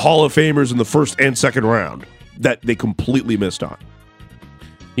Hall of Famers in the 1st and 2nd round that they completely missed on.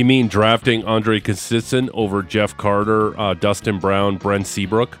 You mean drafting Andre Kostitsyn over Jeff Carter, Dustin Brown, Brent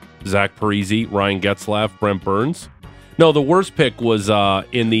Seabrook, Zach Parise, Ryan Getzlaff, Brent Burns? No, the worst pick was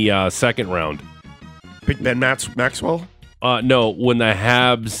in the 2nd round. Pick Ben Maxwell. No, when the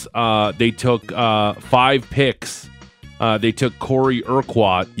Habs they took 5 picks They took Corey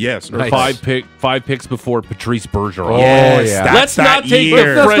Urquhart. Yes. Nice. Five picks before Patrice Bergeron. Yes, yeah. that's Let's not that take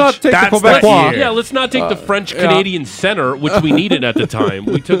year. the French. Let's not take That's the Quebec that year. Yeah, let's not take the French Canadian center, which we needed at the time.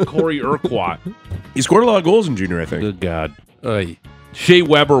 We took Corey Urquhart. He scored a lot of goals in junior, I think. Good God. Oy. Shea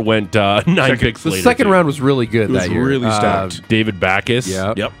Weber went 9 picks The later. second too. round was really good It was that year. really stacked. David Backus.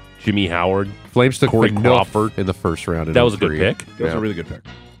 Yeah. Yep. Jimmy Howard. Flames took Corey Phaneuf Crawford. in the first round. In That was a good 03. pick. That was Yeah. a really good pick.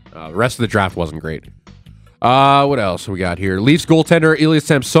 The rest of the draft wasn't great. What else we got here? Leafs goaltender Ilya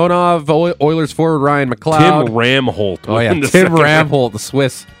Samsonov, Oilers forward Ryan McLeod. Tim Ramholt. Oh yeah, in the Tim second round. Ramholt, the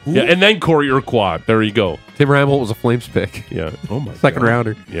Swiss. Yeah, and then Corey Urquhart. There you go. Tim Ramholt was a Flames pick, Yeah. Oh my second God.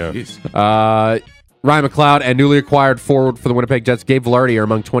 rounder. Yeah. Jeez. Ryan McLeod and newly acquired forward for the Winnipeg Jets, Gabe Velarde, are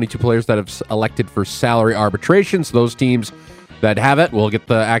among 22 players that have elected for salary arbitration. So those teams that have it will get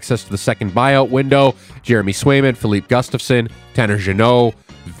the access to the second buyout window. Jeremy Swayman, Philippe Gustafson, Tanner Jeannot,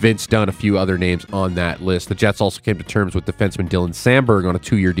 Vince Dunn, a few other names on that list. The Jets also came to terms with defenseman Dylan Sandberg on a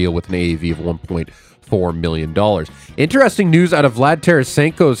 2-year deal with an AAV of $1.4 million. Interesting news out of Vlad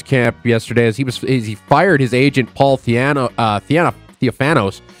Tarasenko's camp yesterday as he fired his agent Paul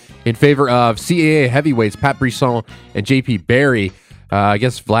Theofanos in favor of CAA heavyweights Pat Brisson and JP Barry. I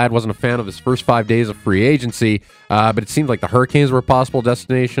guess Vlad wasn't a fan of his first 5 days of free agency, but it seemed like the Hurricanes were a possible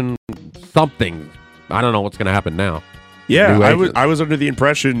destination. Something. I don't know what's going to happen now. Yeah, New I was agent. I was under the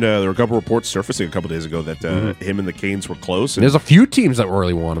impression there were a couple reports surfacing a couple days ago that him and the Canes were close. And There's a few teams that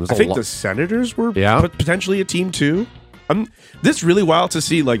really want him. I think the Senators were Yeah. potentially a team too. This really wild to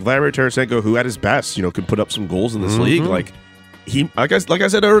see, like Vladimir Tarasenko, who at his best, could put up some goals in this league. Like he, like I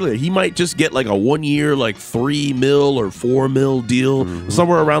said earlier, he might just get like a 1 year, like $3 million or $4 million deal,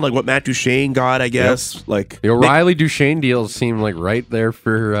 somewhere around like what Matt Duchene got, I guess. Like The O'Reilly Duchesne deals seem like right there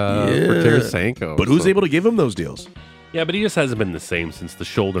for Tarasenko. but who's So- able to give him those deals? Yeah, but he just hasn't been the same since the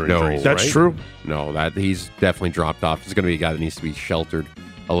shoulder No, injuries. That's right? true. No, that he's definitely dropped off. He's going to be a guy that needs to be sheltered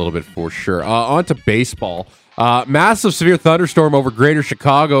a little bit for sure. On to baseball. Massive severe thunderstorm over Greater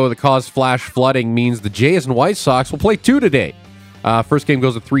Chicago that caused flash flooding means the Jays and White Sox will play 2 today. First game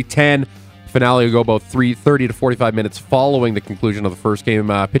goes at 3:10. Finale will go about 3:30 to 45 minutes following the conclusion of the first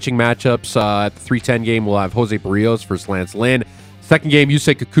game. Pitching matchups at the 3:10 game, we'll have Jose Barrios versus Lance Lynn. Second game,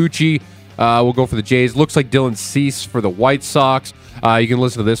 Yusei Kikuchi will go for the Jays. Looks like Dylan Cease for the White Sox. You can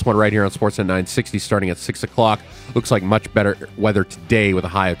listen to this one right here on Sportsnet 960 starting at 6 o'clock. Looks like much better weather today with a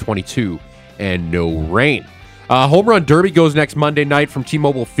high of 22 and no rain. Home Run Derby goes next Monday night from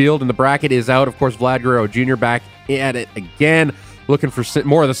T-Mobile Field, and the bracket is out. Of course, Vlad Guerrero Jr. back at it again, looking for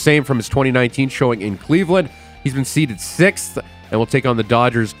more of the same from his 2019 showing in Cleveland. He's been seeded 6th and will take on the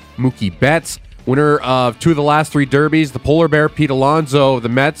Dodgers' Mookie Betts. Winner of 2 of the last 3 derbies, the Polar Bear Pete Alonso of the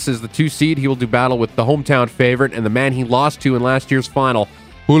Mets is the 2 seed. He will do battle with the hometown favorite and the man he lost to in last year's final,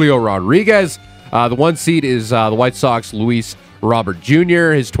 Julio Rodriguez. The 1 seed is the White Sox' Luis Robert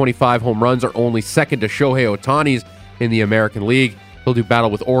Jr. His 25 home runs are only second to Shohei Ohtani's in the American League. He'll do battle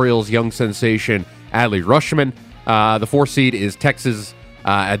with Orioles young sensation Adley Rutschman. The 4 seed is Texas'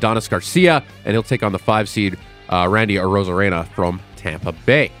 Adonis Garcia, and he'll take on the 5 seed Randy Arozarena from Tampa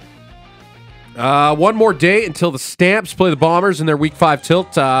Bay. One more day until the Stamps play the Bombers in their Week 5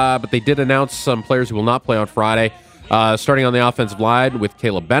 tilt, but they did announce some players who will not play on Friday. Starting on the offensive line with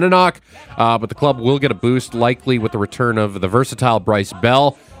Caleb Beninock, but the club will get a boost likely with the return of the versatile Bryce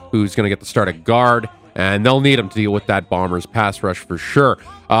Bell, who's going to get the start at guard, and they'll need him to deal with that Bombers pass rush for sure.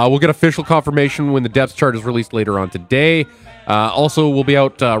 We'll get official confirmation when the depth chart is released later on today. Also, we'll be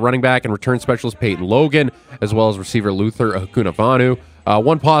out running back and return specialist Peyton Logan, as well as receiver Luther Akunavanu.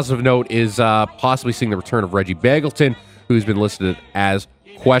 One positive note is possibly seeing the return of Reggie Bagleton, who's been listed as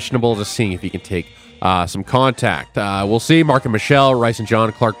questionable, just seeing if he can take some contact. We'll see. Mark and Michelle, Rice and John,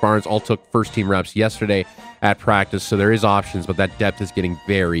 Clark Barnes all took first-team reps yesterday at practice, so there is options, but that depth is getting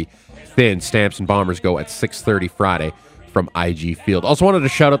very thin. Stamps and Bombers go at 6:30 Friday from IG Field. Also wanted to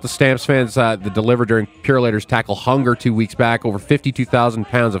shout out the Stamps fans that delivered during Purolator's Tackle Hunger 2 weeks back. Over 52,000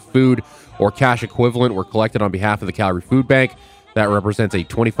 pounds of food or cash equivalent were collected on behalf of the Calgary Food Bank. That represents a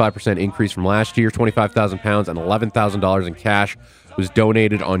 25% increase from last year. 25,000 pounds and $11,000 in cash was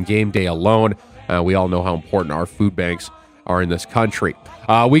donated on game day alone. We all know how important our food banks are in this country.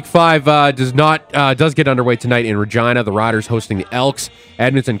 Week 5 does get underway tonight in Regina. The Riders hosting the Elks.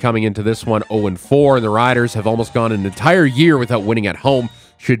 Edmonton coming into this one 0-4, and the Riders have almost gone an entire year without winning at home.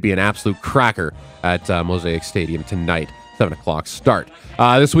 Should be an absolute cracker at Mosaic Stadium tonight. 7 o'clock start.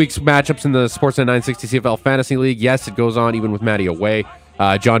 This week's matchups in the Sportsnet 960 CFL Fantasy League. Yes, it goes on even with Matty away.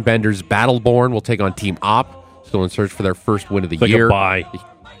 John Bender's Battleborn will take on Team Op, still in search for their first win of the year. Bye.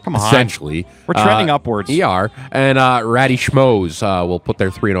 Come on. Essentially. We're trending upwards. We are. And Ratty Schmoes will put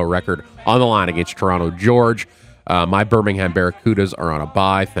their 3-0 record on the line against Toronto George. My Birmingham Barracudas are on a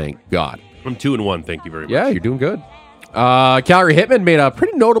bye, thank God. I'm 2-1. Thank you very much. Yeah, you're doing good. Calgary Hitmen made a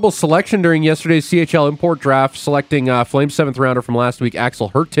pretty notable selection during yesterday's CHL import draft, selecting Flames 7th rounder from last week, Axel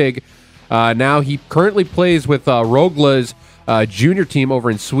Hurtig. Now he currently plays with Rogla's junior team over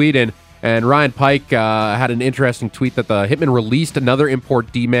in Sweden. And Ryan Pike had an interesting tweet that the Hitmen released another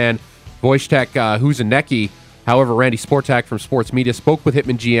import D-man, Wojtek Huzanecki. However, Randy Sportak from Sports Media spoke with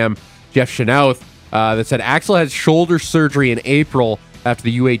Hitmen GM Jeff Chenauth that said Axel had shoulder surgery in April after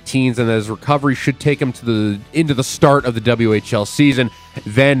the U18s, and that his recovery should take him into the start of the WHL season.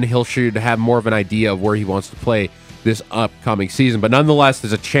 Then he should have more of an idea of where he wants to play this upcoming season. But nonetheless,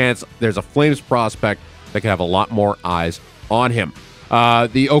 there's a chance there's a Flames prospect that could have a lot more eyes on him.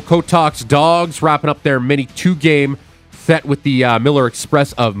 The Okotoks Dogs wrapping up their mini 2-game set with the Miller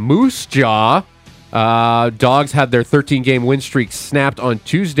Express of Moose Jaw. Dogs had their 13-game win streak snapped on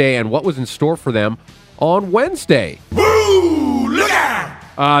Tuesday, and what was in store for them on Wednesday? Woo! Look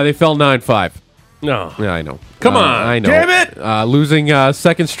out! They fell 9-5. No. Yeah, I know. Come on. I know. Damn it! Losing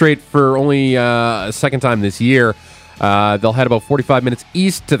second straight for only a second time this year. They'll head about 45 minutes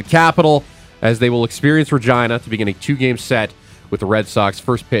east to the capital as they will experience Regina to begin a 2-game set with the Red Sox.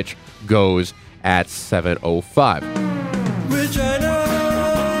 First pitch goes at 7:05. Regina,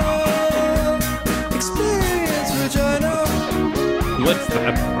 experience Regina. What's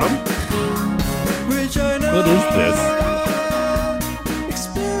that from? Regina. What is this?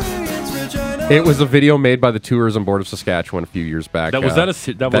 Experience Regina. It was a video made by the Tourism Board of Saskatchewan a few years back. That wasn't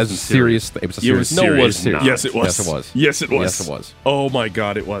serious. It was a serious. No, it was serious. not. Yes, it was. Yes, it was. Yes, it was. Yes, it was. Oh my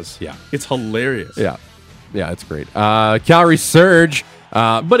God, it was. Yeah. It's hilarious. Yeah. Yeah, it's great. Calgary Surge.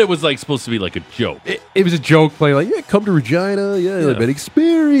 But it was like supposed to be like a joke. It was a joke playing like, yeah, come to Regina. Yeah, but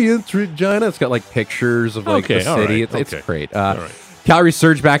experience Regina. It's got like pictures of like the all city. right, It's okay. great. All right. Calgary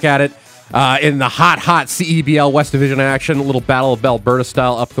Surge back at it in the hot CEBL West Division action. A little Battle of Alberta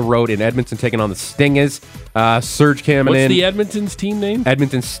style up the road in Edmonton, taking on the Stingers. Surge coming in. What's the Edmonton's team name?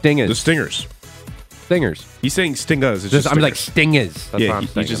 Edmonton Stingers. The Stingers. Stingers. He's saying Stingas. It's just I'm like Stingers. Stingers. That's Yeah, what I'm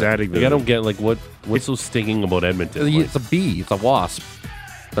he's saying. just adding Like, I don't get like what's so stinging about Edmonton? Like, It's a bee. It's a wasp.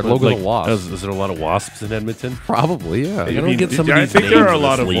 Their logo's a wasp. Is there a lot of wasps in Edmonton? Probably, yeah. I don't get some of I these think there names are a in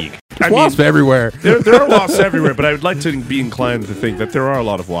lot this of league. Wasps everywhere. There are wasps everywhere, but I would like to be inclined to think that there are a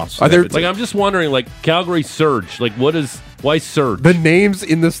lot of wasps. Are there- Edmonton. Like I'm just wondering, like Calgary Surge, like why Surge? The names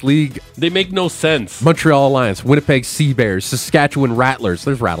in this league: They make no sense. Montreal Alliance, Winnipeg Sea Bears, Saskatchewan Rattlers.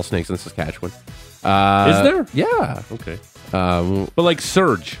 There's rattlesnakes in Saskatchewan. Is there? Yeah. Okay, Um, but like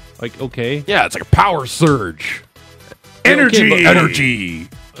Surge, like okay, yeah, it's like a power surge. Energy! Okay, but- Energy.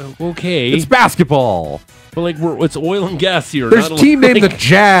 okay, It's basketball. but like it's oil and gas here. There's a not team named the like-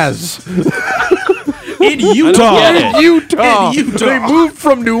 Jazz. in Utah. get it. In Utah. In Utah. They moved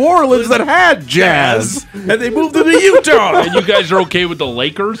from New Orleans that had Jazz. and they moved them to Utah. And you guys are okay with the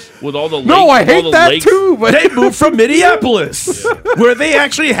Lakers with all the No, I all the hate that lakes? too. But They moved from Minneapolis, where they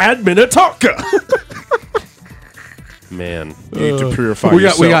actually had Minnetonka. Man, You need to purify we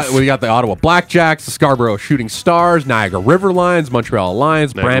yourself. got the Ottawa Blackjacks, the Scarborough Shooting Stars, Niagara River Lions, Montreal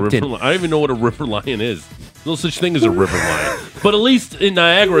Lions, Niagara Brampton. River Li- I don't even know what a river lion is. No such thing as a river lion. But at least in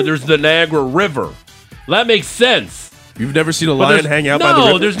Niagara, there's the Niagara River. That makes sense. You've never seen a But lion there's- hang out no, by the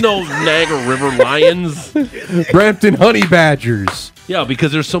river? there's no Niagara River lions. Brampton Honey Badgers, Yeah,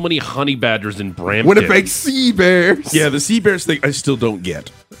 because there's so many honey badgers in Brampton. Winnipeg Sea Bears, Yeah, the Sea Bears thing I still don't get.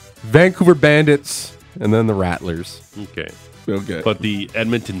 Vancouver Bandits, and then the Rattlers. Okay. Okay. But the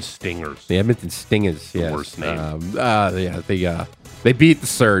Edmonton Stingers. The Edmonton Stingers, yes. worst name. They beat the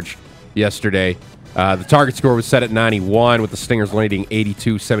Surge yesterday. The target score was set at 91, with the Stingers leading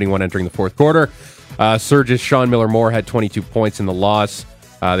 82-71 entering the fourth quarter. Surge's Sean Miller-Moore had 22 points in the loss.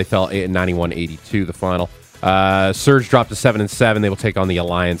 They fell 91-82 the final. Surge dropped to 7-7. They will take on the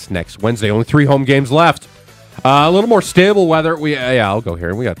Alliance next Wednesday. Only 3 home games left. A little more stable weather. I'll go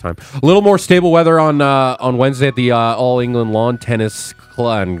here. We got time. A little more stable weather on Wednesday at the All England Lawn Tennis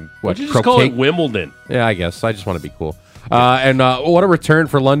Club. Why'd you just call it Wimbledon? Yeah, I guess. I just want to be cool. And what a return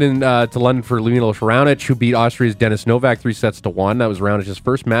for London for Milos Raonic, who beat Austria's Denis Novak 3-1. That was Raonic's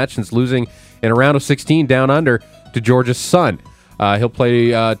first match since losing in a round of 16 down under to Georgia's son. He'll play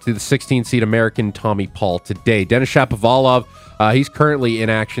to the 16-seed American Tommy Paul today. Denis Shapovalov, he's currently in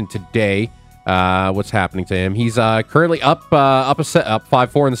action today. What's happening to him? He's currently up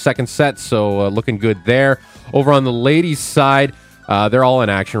 5-4 in the second set, so looking good there. Over on the ladies' side, they're all in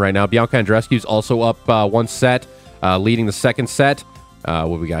action right now. Bianca Andreescu's also up 1 set, leading the second set.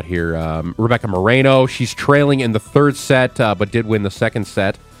 What we got here? Rebecca Moreno, she's trailing in the third set, but did win the second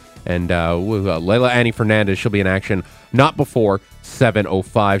set. And Leila Annie Fernandez, she'll be in action not before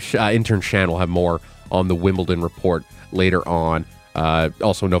 7:05. Intern Shan will have more on the Wimbledon report later on.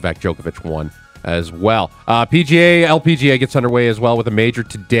 Also, Novak Djokovic won as well. LPGA gets underway as well with a major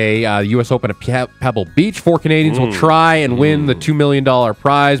today. The U.S. Open at Pebble Beach. 4 Canadians will try and win the $2 million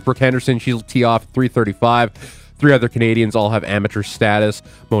prize. Brooke Henderson, she'll tee off at 3:35. 3 other Canadians all have amateur status.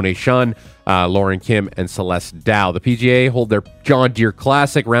 Monet Shun, Lauren Kim, and Celeste Dow. The PGA hold their John Deere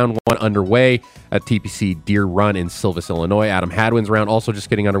Classic round 1 underway at TPC Deer Run in Silvis, Illinois. Adam Hadwin's round also just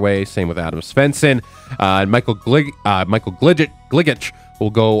getting underway. Same with Adam Svensson. And Michael Gligic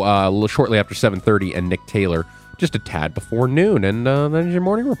will go a little shortly after 7:30, and Nick Taylor just a tad before noon. And then your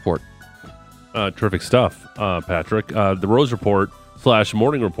morning report. Terrific stuff, Patrick. The Rose Report /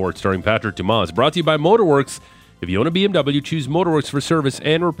 Morning Report starring Patrick Dumas, brought to you by Motorworks. If you own a BMW, choose Motorworks for service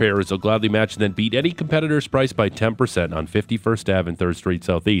and repairs. They'll gladly match and then beat any competitor's price by 10% on 51st Ave and 3rd Street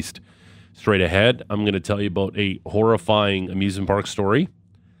Southeast. Straight ahead, I'm going to tell you about a horrifying amusement park story.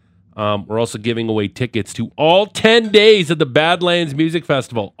 We're also giving away tickets to all 10 days of the Badlands Music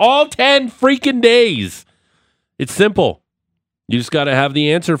Festival. All 10 freaking days. It's simple. You just got to have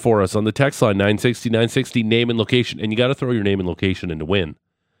the answer for us on the text line, 960-960, name and location. And you got to throw your name and location in to win.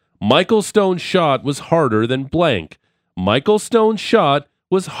 Michael Stone's shot was harder than blank. Michael Stone's shot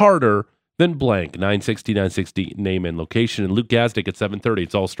was harder than blank. 960-960, name and location. And Luke Gazdick at 7:30.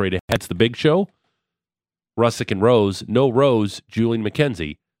 It's all straight ahead. It's the big show. Russick and Rose. No Rose. Julian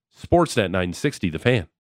McKenzie. Sportsnet 960, The Fan.